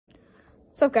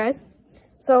What's up, guys?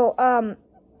 So,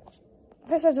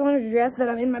 first I just wanted to address that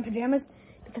I'm in my pajamas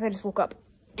because I just woke up.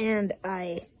 And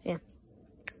yeah.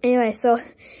 Anyway, so, in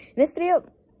this video,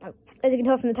 as you can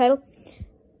tell from the title,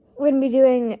 we're going to be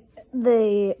doing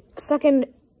the second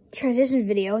transition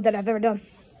video that I've ever done.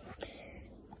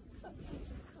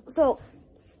 So,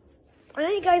 I know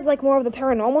you guys like more of the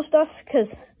paranormal stuff,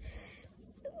 because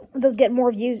those get more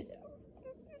views.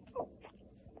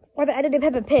 Or the edited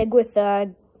Peppa Pig with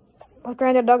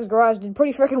Granddad Dog's Garage did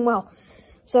pretty freaking well.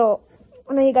 So,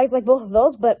 I know you guys like both of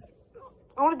those, but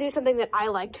I want to do something that I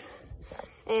liked.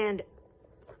 And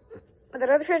that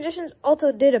other transitions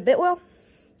also did a bit well.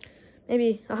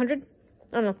 Maybe 100?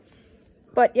 I don't know.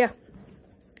 But, yeah.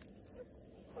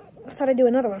 I thought I'd do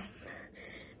another one.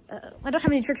 I don't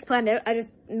have any tricks planned out. I just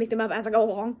make them up as I go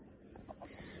along.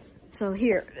 So,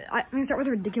 here. I'm going to start with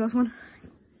a ridiculous one.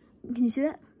 Can you see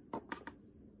that?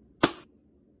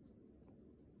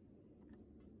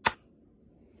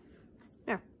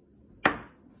 There.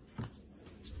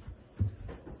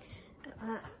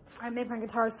 I made my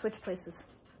guitars switch places.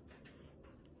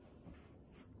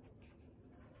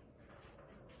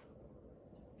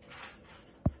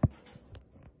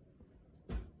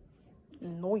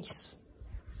 Nice.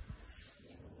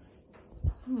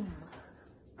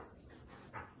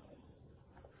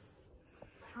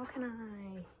 How can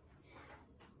I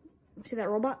see that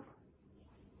robot?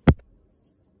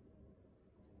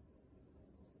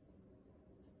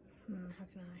 How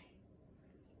can I?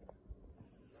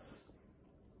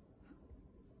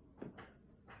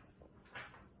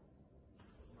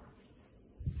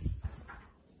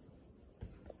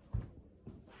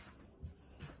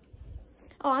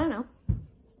 Oh, I don't know.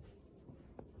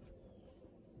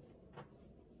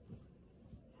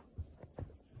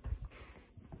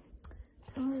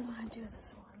 Oh, I want to do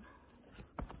this one.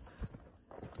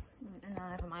 No,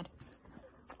 never mind.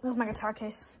 That was my guitar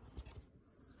case.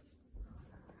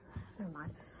 Never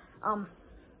mind.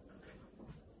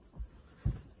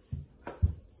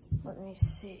 Let me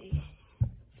see.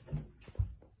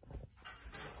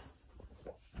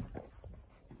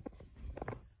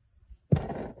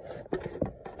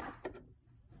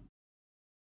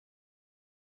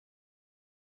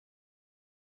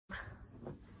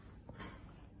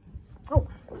 Oh,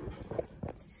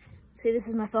 see, this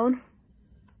is my phone.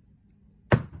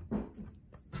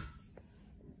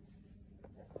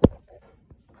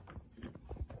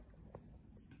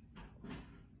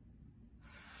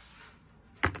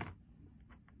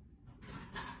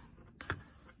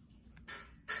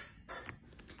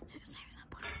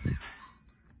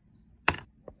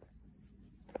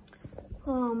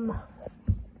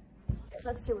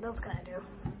 Let's see, what else can I do?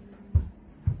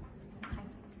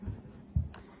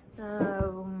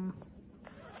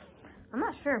 I'm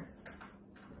not sure.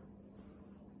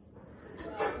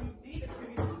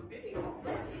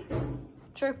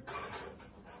 True.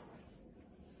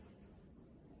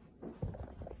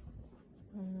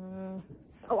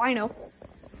 Oh, I know.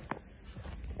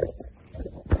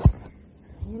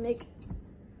 You make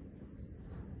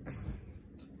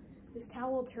this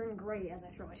towel turn gray as I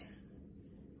throw it.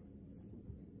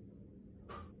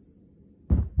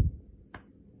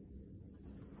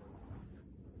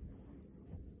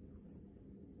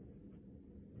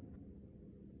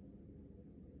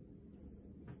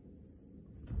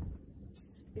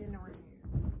 Spin around.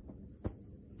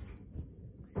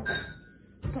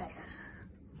 Okay.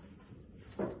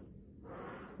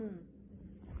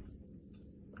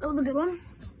 That was a good one.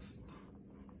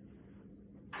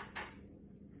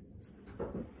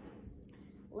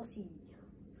 Let's see.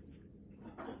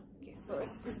 Okay,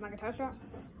 first, this is my guitar strap.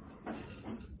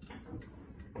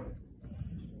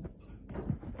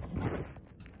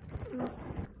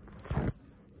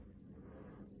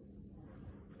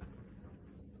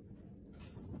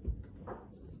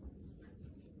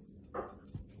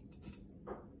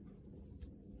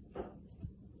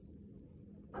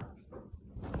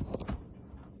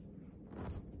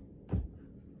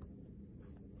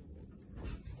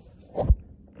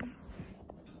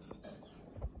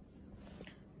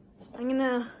 I'm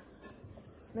gonna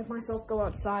make myself go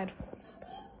outside.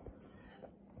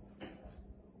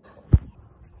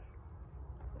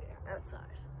 Yeah, outside.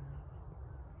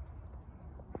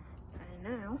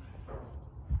 And now,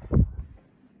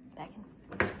 back in.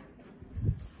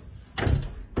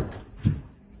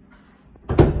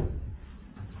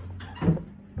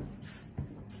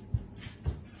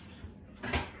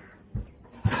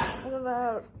 What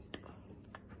about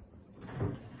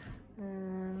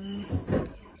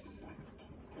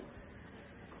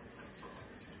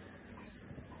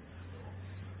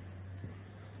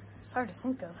it's hard to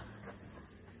think of.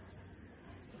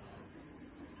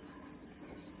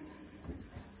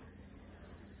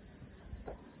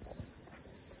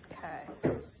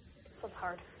 it's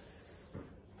hard.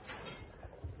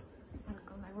 I'm gonna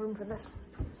go to my room for this.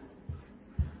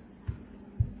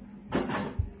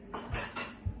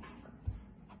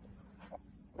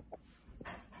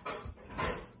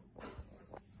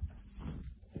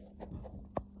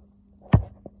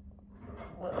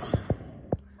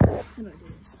 How do I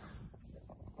do this?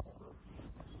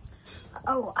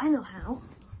 Oh, I know how.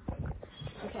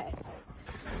 Okay.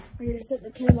 We're gonna set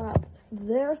the camera up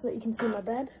there so that you can see my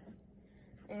bed.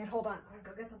 And hold on, I'm gonna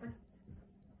go get something.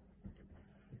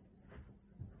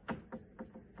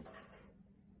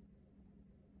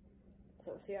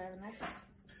 So, see, I have a knife.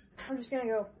 I'm just gonna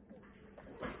go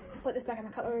put this back in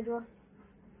the cutlery drawer.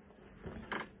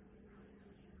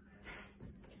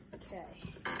 Okay.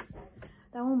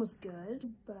 That one was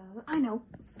good, but I know.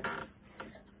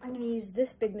 I'm gonna use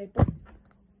this big notebook.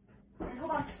 And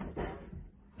hold on.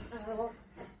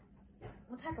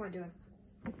 What the heck am I doing?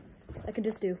 I could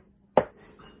just do.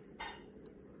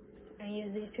 And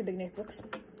use these two big notebooks.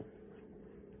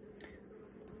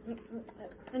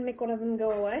 And make one of them go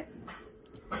away.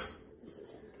 This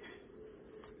is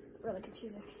really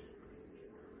confusing.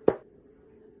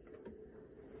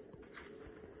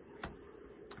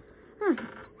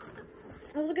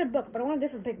 That was a good book, but I want a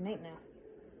different big name now.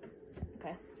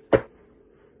 Okay.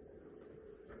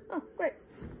 Oh, great.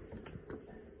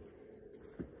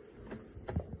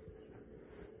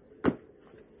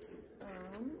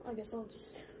 I guess I'll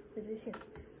just do these here.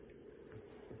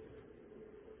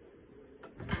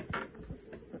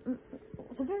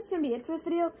 So that's gonna be it for this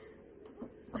video.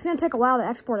 It's gonna take a while to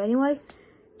export anyway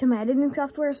to my editing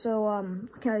software, so I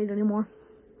can't really do anymore.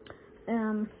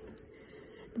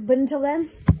 But until then,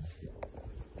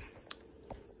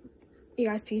 you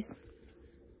guys, peace.